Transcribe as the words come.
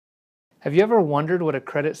Have you ever wondered what a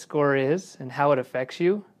credit score is and how it affects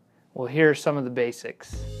you? Well, here are some of the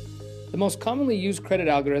basics. The most commonly used credit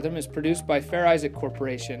algorithm is produced by Fair Isaac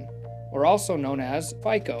Corporation, or also known as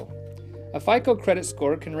FICO. A FICO credit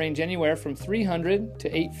score can range anywhere from 300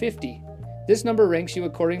 to 850. This number ranks you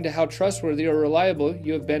according to how trustworthy or reliable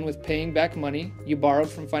you have been with paying back money you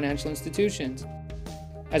borrowed from financial institutions.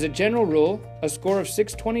 As a general rule, a score of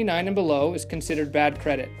 629 and below is considered bad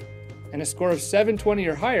credit, and a score of 720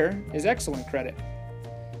 or higher is excellent credit.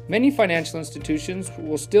 Many financial institutions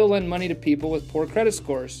will still lend money to people with poor credit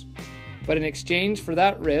scores, but in exchange for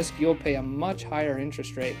that risk, you'll pay a much higher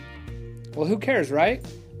interest rate. Well, who cares, right?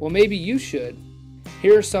 Well, maybe you should.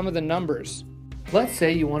 Here are some of the numbers. Let's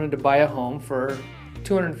say you wanted to buy a home for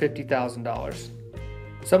 $250,000.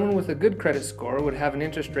 Someone with a good credit score would have an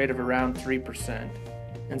interest rate of around 3%,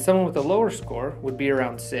 and someone with a lower score would be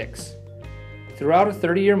around 6%. Throughout a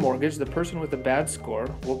 30-year mortgage, the person with a bad score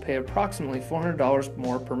will pay approximately $400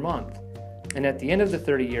 more per month, and at the end of the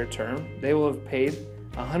 30-year term, they will have paid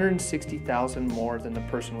 $160,000 more than the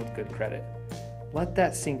person with good credit. Let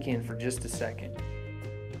that sink in for just a second.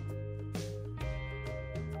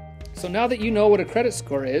 So now that you know what a credit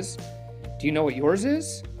score is, do you know what yours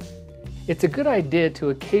is? It's a good idea to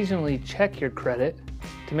occasionally check your credit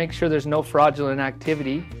to make sure there's no fraudulent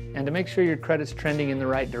activity and to make sure your credit's trending in the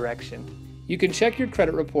right direction. You can check your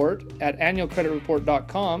credit report at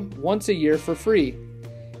annualcreditreport.com once a year for free.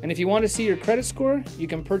 And if you want to see your credit score, you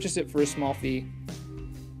can purchase it for a small fee.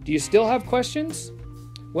 Do you still have questions?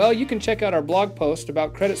 Well, you can check out our blog post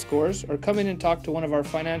about credit scores or come in and talk to one of our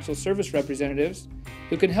financial service representatives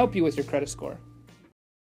who can help you with your credit score.